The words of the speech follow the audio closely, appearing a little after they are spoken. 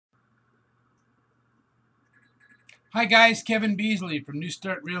Hi guys, Kevin Beasley from New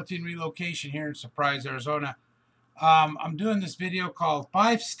Start Realty and Relocation here in Surprise, Arizona. I'm doing this video called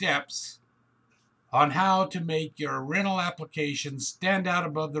 5 Steps on how to make your rental application stand out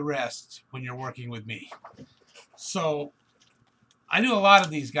above the rest when you're working with me. So I do a lot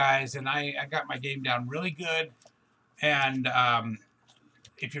of these guys and I got my game down really good. And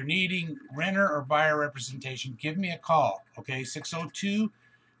if you're needing renter or buyer representation, give me a call, okay? 602-920-2201.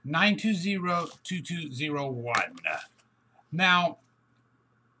 Now,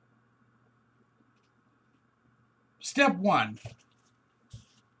 step one,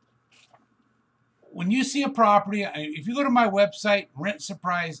 when you see a property, if you go to my website,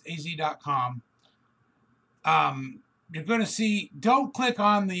 rentsurpriseaz.com, you're going to see, don't click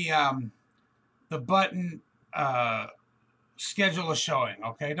on the button, schedule a showing,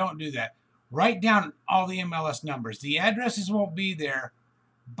 okay? Don't do that. Write down all the MLS numbers. The addresses won't be there,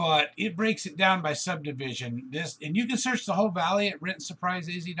 but it breaks it down by subdivision. And you can search the whole valley at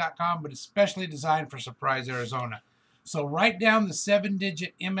rentsurpriseaz.com, but it's specially designed for Surprise, Arizona. So write down the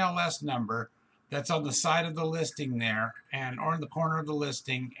 7-digit MLS number that's on the side of the listing there, or in the corner of the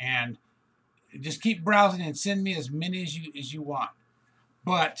listing, and just keep browsing and send me as many as you want.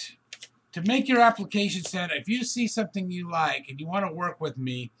 But to make your application stand, if you see something you like and you want to work with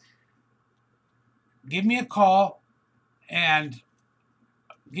me, give me a call and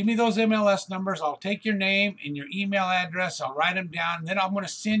give me those MLS numbers. I'll take your name and your email address. I'll write them down. And then I'm going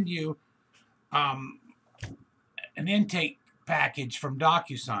to send you an intake package from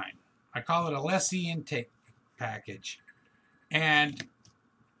DocuSign. I call it a lessee intake package. And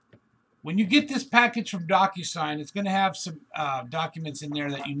when you get this package from DocuSign, it's going to have some documents in there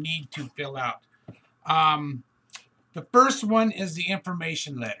that you need to fill out. The first one is the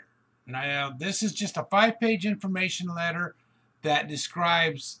information letter. Now, this is just a 5-page information letter that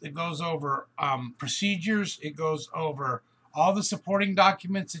describes, it goes over procedures, it goes over all the supporting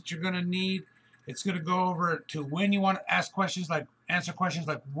documents that you're going to need. It's going to go over to when you want to answer questions like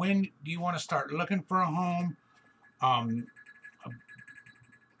when do you want to start looking for a home,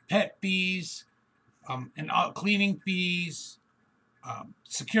 pet fees, and cleaning fees,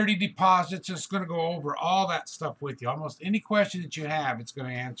 security deposits. It's going to go over all that stuff with you. Almost any question that you have, it's going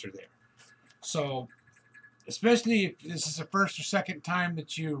to answer there. So, especially if this is the first or second time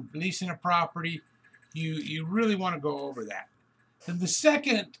that you're leasing a property, you really want to go over that. Then the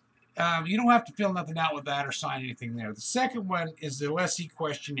second, you don't have to fill nothing out with that or sign anything there. The second one is the lessee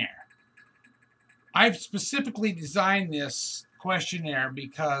questionnaire. I've specifically designed this questionnaire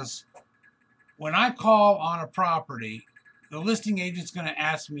because when I call on a property, the listing agent's going to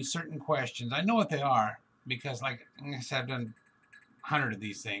ask me certain questions. I know what they are because, like I said, I've done 100 of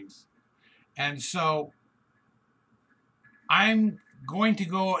these things. And so I'm going to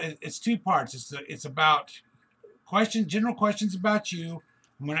go, it's 2 parts. It's about general questions about you.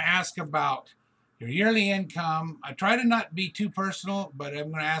 I'm going to ask about your yearly income. I try to not be too personal, but I'm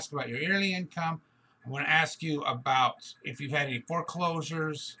going to ask about your yearly income. I'm going to ask you about if you've had any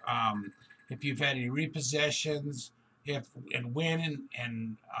foreclosures, if you've had any repossessions, and when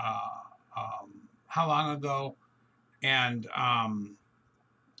and how long ago, and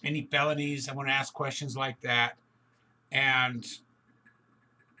any felonies. I want to ask questions like that. And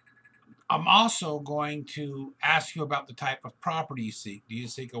I'm also going to ask you about the type of property you seek. Do you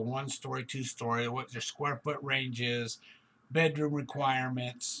seek a 1-story, 2-story, what your square foot range is, bedroom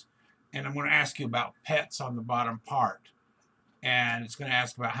requirements, and I'm going to ask you about pets on the bottom part. And it's going to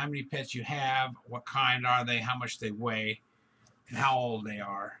ask about how many pets you have, what kind are they, how much they weigh, and how old they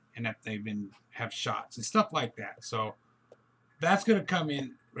are, and if they've have shots and stuff like that. So that's going to come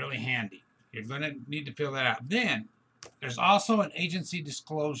in really handy. You're going to need to fill that out. Then there's also an agency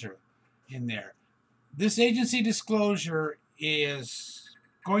disclosure in there. This agency disclosure is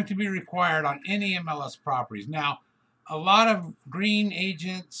going to be required on any MLS properties. Now, a lot of green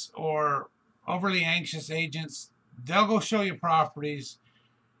agents or overly anxious agents, they'll go show you properties,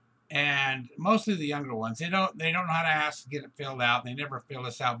 and mostly the younger ones, they don't know how to ask to get it filled out. They never fill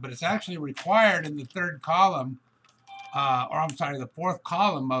this out, but it's actually required in the 3rd column, or I'm sorry, the 4th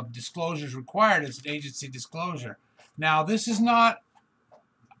column of disclosures required is an agency disclosure. Now, this is not,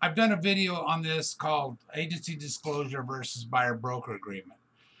 I've done a video on this called Agency Disclosure versus Buyer-Broker Agreement.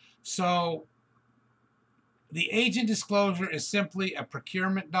 So, the agent disclosure is simply a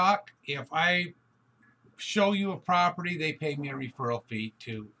procurement doc. If I show you a property, they pay me a referral fee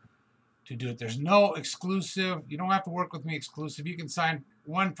to do it. There's no exclusive. You don't have to work with me exclusive. You can sign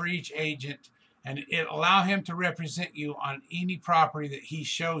one for each agent, and it allow him to represent you on any property that he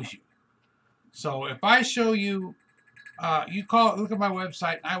shows you. So if I show you you look at my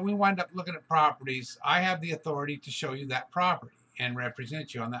website, and we wind up looking at properties. I have the authority to show you that property and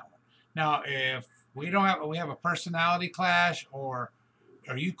represent you on that one. Now, if we have a personality clash, or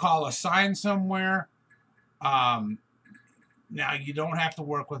you call a sign somewhere, now you don't have to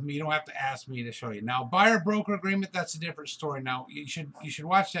work with me. You don't have to ask me to show you. Now, buyer broker agreement, that's a different story. Now, you should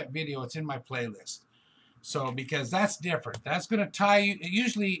watch that video. It's in my playlist. So, because that's different. That's going to tie you. It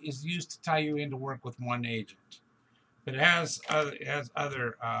usually is used to tie you in to work with one agent. But it has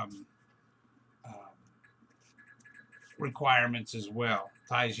other requirements as well.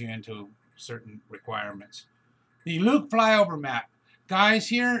 Ties you into certain requirements. The Luke flyover map. Guys,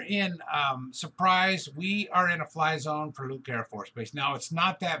 here in Surprise, we are in a fly zone for Luke Air Force Base. Now, it's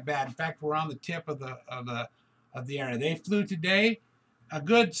not that bad. In fact, we're on the tip of the area. They flew today a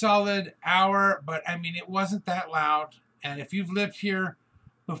good solid hour, but I mean, it wasn't that loud. And if you've lived here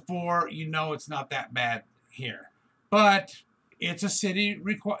before, you know it's not that bad here. But it's a city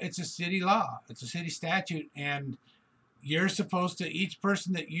law. It's a city statute, and you're supposed to, each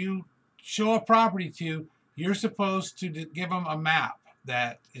person that you show a property to, you're supposed to give them a map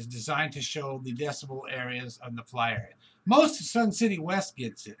that is designed to show the decibel areas of the fly area. Most of Sun City West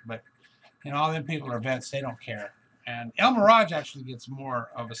gets it, but you know, all them people are vets, they don't care. And El Mirage actually gets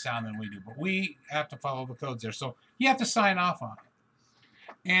more of a sound than we do, but we have to follow the codes there. So you have to sign off on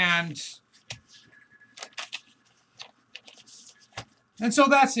it. And so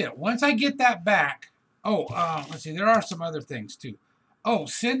that's it. Once I get that back, let's see, there are some other things too. Oh,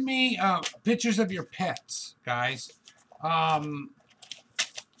 send me pictures of your pets, guys.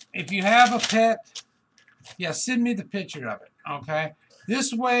 If you have a pet, yeah, send me the picture of it, okay?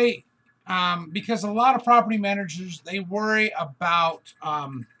 This way, because a lot of property managers, they worry about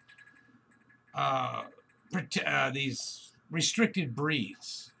these restricted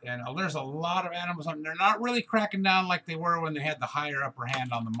breeds. And there's a lot of animals on. They're not really cracking down like they were when they had the higher upper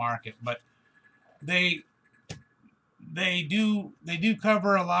hand on the market, but they do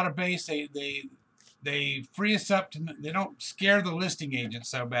cover a lot of base. They free us up to. They don't scare the listing agent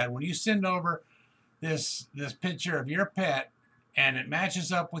so bad. When you send over this picture of your pet and it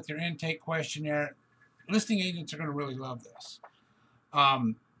matches up with your intake questionnaire, listing agents are going to really love this.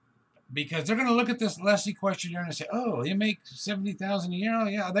 Because they're going to look at this Leslie questionnaire and say, "Oh, you make $70,000 a year. Oh,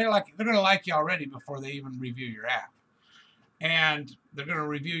 yeah." They're going to like you already before they even review your app, and they're going to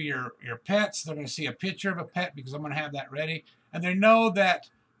review your pets. They're going to see a picture of a pet because I'm going to have that ready, and they know that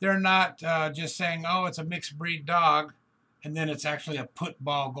they're not just saying, "Oh, it's a mixed breed dog," and then it's actually a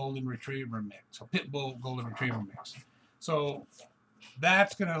Pitbull Golden Retriever mix, a Pitbull Golden Retriever mix. So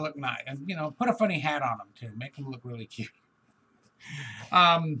that's going to look nice, and you know, put a funny hat on them too, make them look really cute.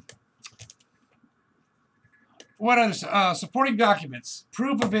 What other supporting documents?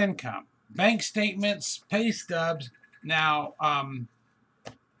 Proof of income, bank statements, pay stubs. Now,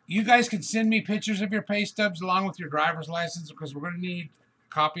 you guys can send me pictures of your pay stubs along with your driver's license, because we're going to need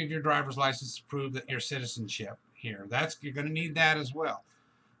a copy of your driver's license to prove that your citizenship here. You're going to need that as well.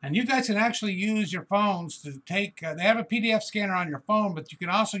 And you guys can actually use your phones to take. They have a PDF scanner on your phone, but you can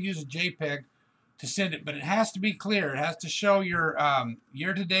also use a JPEG to send it. But it has to be clear. It has to show your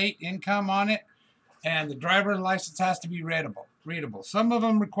year-to-date income on it. And the driver's license has to be readable. Some of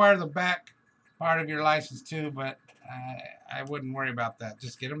them require the back part of your license too, but I wouldn't worry about that.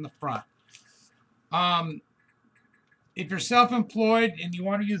 Just get them the front. If you're self-employed and you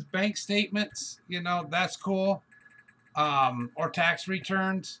want to use bank statements, you know, that's cool. Or tax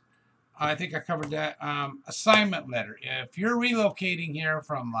returns. I think I covered that. Assignment letter. If you're relocating here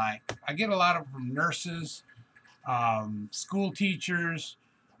from, like, I get a lot of from nurses, school teachers,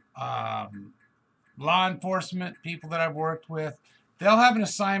 law enforcement, people that I've worked with, they'll have an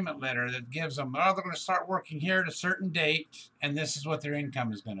assignment letter that gives them, oh, they're going to start working here at a certain date, and this is what their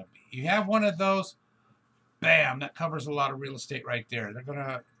income is going to be. You have one of those, bam, that covers a lot of real estate right there. They're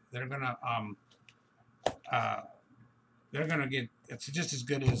gonna get, it's just as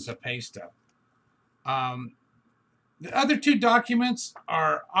good as a pay stub. The other two documents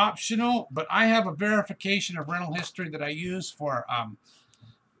are optional, but I have a verification of rental history that I use for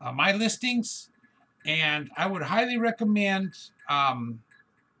my listings. And I would highly recommend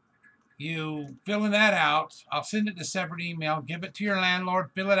you filling that out. I'll send it to a separate email. Give it to your landlord.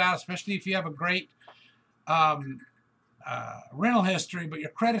 Fill it out, especially if you have a great rental history, but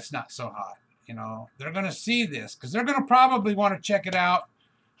your credit's not so hot. You know, they're going to see this because they're going to probably want to check it out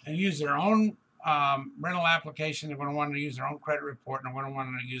and use their own rental application. They're going to want to use their own credit report, and they're going to want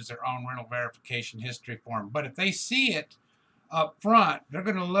to use their own rental verification history form. But if they see it up front, they're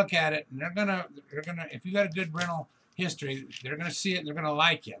going to look at it, and they're going to, if you got a good rental history, they're going to see it and they're going to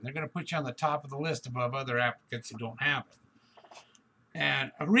like you. They're going to put you on the top of the list above other applicants who don't have it.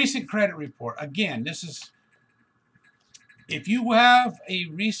 And a recent credit report. Again, this is, if you have a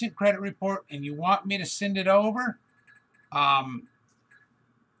recent credit report and you want me to send it over, but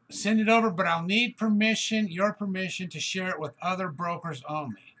I'll need permission, your permission, to share it with other brokers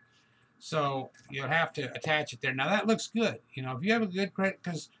only. So you'll have to attach it there. Now that looks good. You know, if you have a good credit,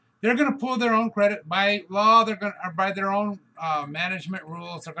 because they're going to pull their own credit by law. They're going to, or by their own management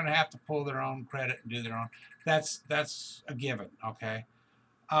rules, they're going to have to pull their own credit and do their own. That's a given. Okay.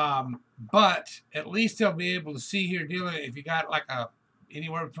 But at least they'll be able to see here, dealing if you got like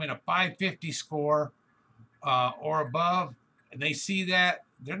anywhere between a 550 score or above, and they see that,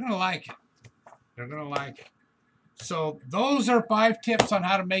 they're going to like it. They're going to like it. So those are 5 tips on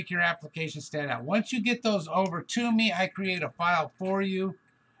how to make your application stand out. Once you get those over to me, I create a file for you,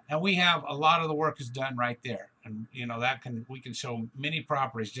 and we have a lot of the work is done right there. And you know, we can show many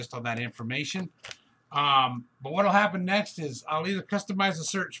properties just on that information. But what will happen next is I'll either customize a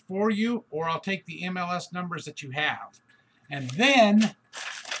search for you, or I'll take the MLS numbers that you have. And then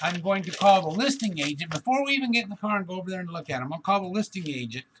I'm going to call the listing agent. Before we even get in the car and go over there and look at them, I'm going to call the listing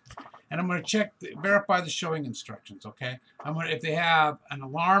agent, and I'm going to verify the showing instructions, okay? If they have an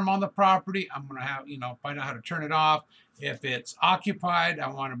alarm on the property, I'm going to have, find out how to turn it off. If it's occupied, I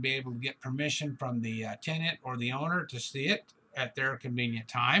want to be able to get permission from the tenant or the owner to see it at their convenient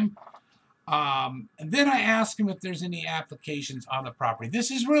time. And then I ask them if there's any applications on the property.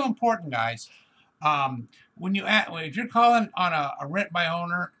 This is real important, guys. If you're calling on a rent by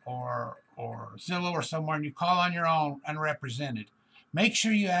owner or Zillow or somewhere, and you call on your own unrepresented, make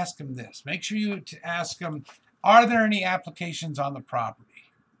sure you ask them this. Make sure you ask them, are there any applications on the property?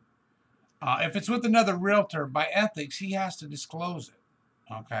 If it's with another realtor, by ethics, he has to disclose it.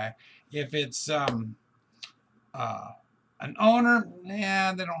 Okay. If it's an owner,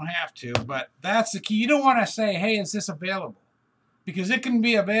 yeah, they don't have to, but that's the key. You don't want to say, hey, is this available? Because it can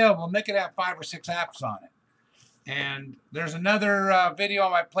be available and they could have 5 or 6 apps on it. And there's another video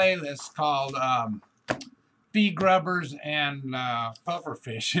on my playlist called Fee Grubbers and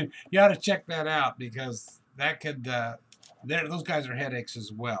Pufferfish. You ought to check that out, because that could, those guys are headaches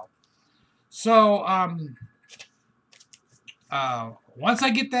as well. So once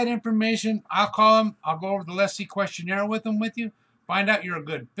I get that information, I'll call them. I'll go over the lessee questionnaire with you, find out you're a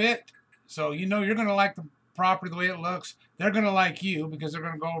good fit. So you're going to like the property the way it looks. They're going to like you because they're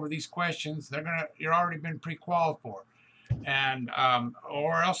going to go over these questions. You're already been pre-qualified for. And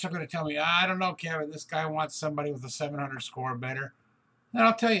or else they're going to tell me, I don't know, Kevin, this guy wants somebody with a 700 score better. Then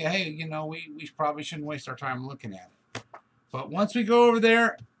I'll tell you, hey, we probably shouldn't waste our time looking at it. But once we go over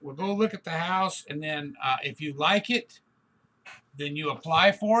there, we'll go look at the house, and then if you like it, then you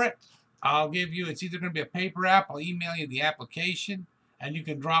apply for it. I'll give you, it's either going to be a paper app, I'll email you the application, and you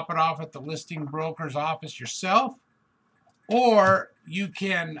can drop it off at the listing broker's office yourself, or you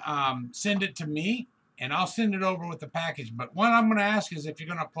can send it to me, and I'll send it over with the package. But what I'm going to ask is if you're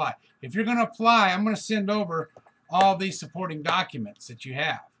going to apply. If you're going to apply, I'm going to send over all these supporting documents that you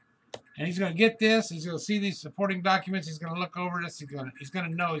have. And he's going to get this. He's going to see these supporting documents. He's going to look over this. He's going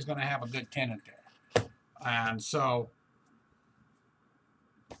to know he's going to have a good tenant there. And so,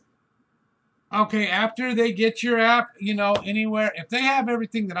 okay, after they get your app, anywhere, if they have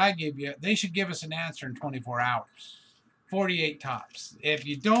everything that I give you, they should give us an answer in 24 hours. 48 tops. If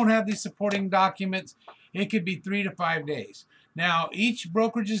you don't have these supporting documents, it could be 3 to 5 days. Now, each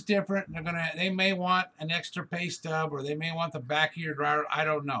brokerage is different. They may want an extra pay stub, or they may want the back of your driver. I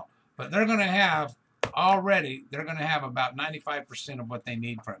don't know. But they're going to have about 95% of what they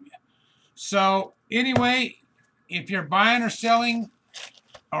need from you. So anyway, if you're buying or selling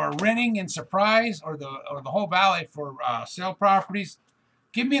or renting in Surprise or the whole valley for sale properties,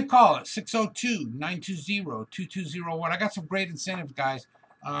 give me a call at 602-920-2201. I got some great incentives, guys.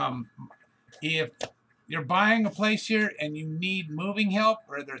 If you're buying a place here and you need moving help,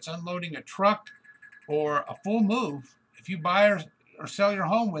 whether it's unloading a truck or a full move, if you buy or sell your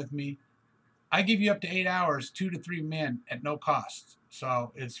home with me, I give you up to 8 hours, 2 to 3 men at no cost.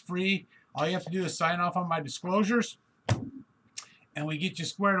 So it's free. All you have to do is sign off on my disclosures, and we get you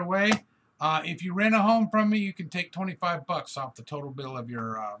squared away. If you rent a home from me, you can take $25 off the total bill of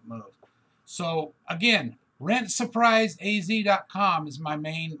your move. So again, rentsurpriseaz.com is my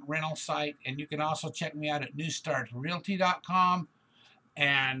main rental site, and you can also check me out at newstartrealty.com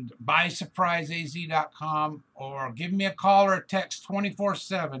and buysurpriseaz.com, or give me a call or a text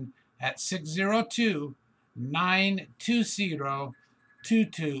 24/7 at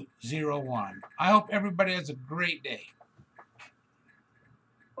 602-920-2201. I hope everybody has a great day.